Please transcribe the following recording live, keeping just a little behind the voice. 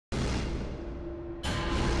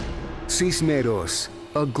Cisneros,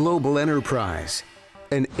 a global enterprise.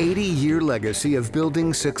 An 80-year legacy of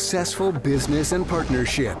building successful business and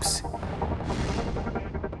partnerships.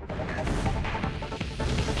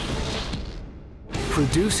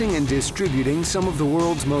 Producing and distributing some of the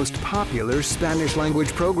world's most popular Spanish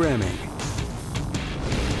language programming.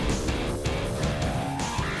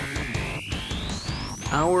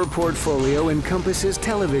 Our portfolio encompasses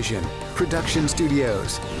television, production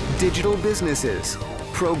studios, digital businesses,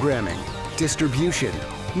 programming, distribution,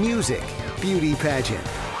 music, beauty pageant,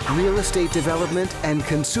 real estate development, and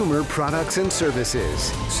consumer products and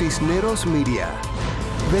services. Cisneros Media.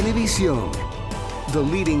 Venevisión, the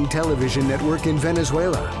leading television network in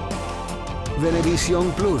Venezuela.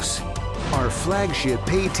 Venevisión Plus, our flagship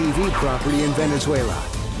pay TV property in Venezuela.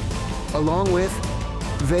 Along with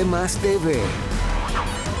V Más TV,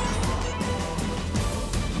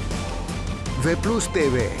 V Plus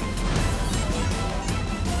TV,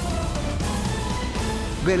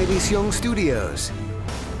 Venevisión Studios.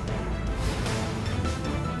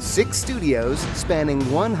 6 studios spanning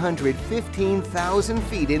 115,000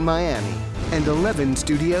 feet in Miami and 11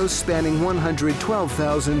 studios spanning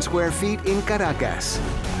 112,000 square feet in Caracas.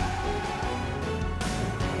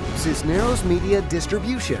 Cisneros Media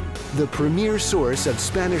Distribution, the premier source of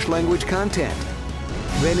Spanish language content.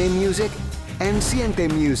 Vene Music and Siente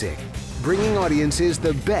Music, bringing audiences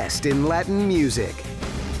the best in Latin music.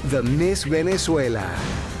 The Miss Venezuela,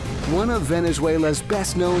 one of Venezuela's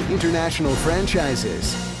best-known international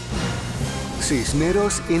franchises.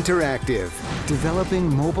 Cisneros Interactive, developing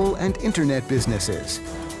mobile and internet businesses.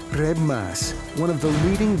 Red Más, one of the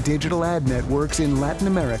leading digital ad networks in Latin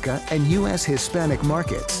America and U.S. Hispanic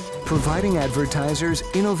markets, providing advertisers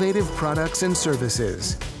innovative products and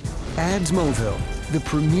services. Ads Mobile, the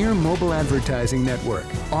premier mobile advertising network,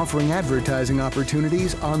 offering advertising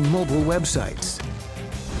opportunities on mobile websites.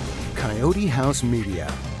 Coyote House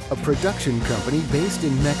Media, a production company based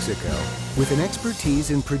in Mexico with an expertise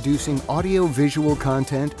in producing audio-visual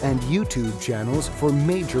content and YouTube channels for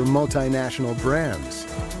major multinational brands.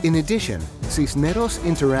 In addition, Cisneros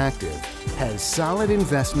Interactive has solid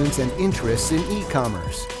investments and interests in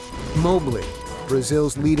e-commerce. Mobly,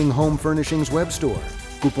 Brazil's leading home furnishings web store.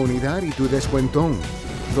 Cuponidad y Tu Descuentón,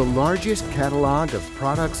 the largest catalog of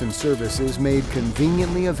products and services made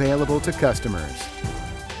conveniently available to customers.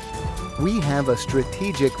 We have a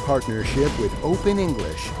strategic partnership with Open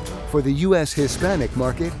English for the U.S. Hispanic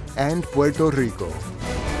market and Puerto Rico.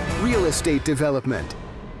 Real estate development.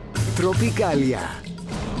 Tropicalia,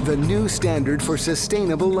 the new standard for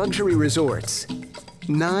sustainable luxury resorts.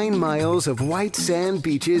 9 miles of white sand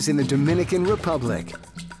beaches in the Dominican Republic.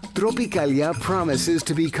 Tropicalia promises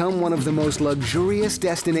to become one of the most luxurious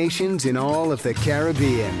destinations in all of the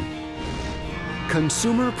Caribbean.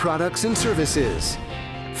 Consumer products and services.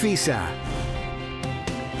 FISA,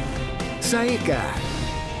 Saika,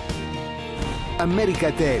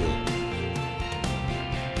 Americatel.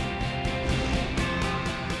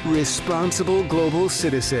 Responsible global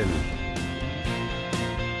citizen.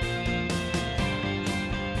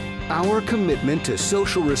 Our commitment to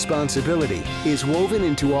social responsibility is woven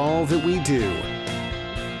into all that we do.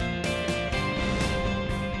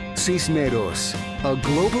 Cisneros, a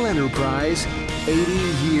global enterprise, 80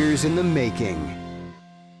 years in the making.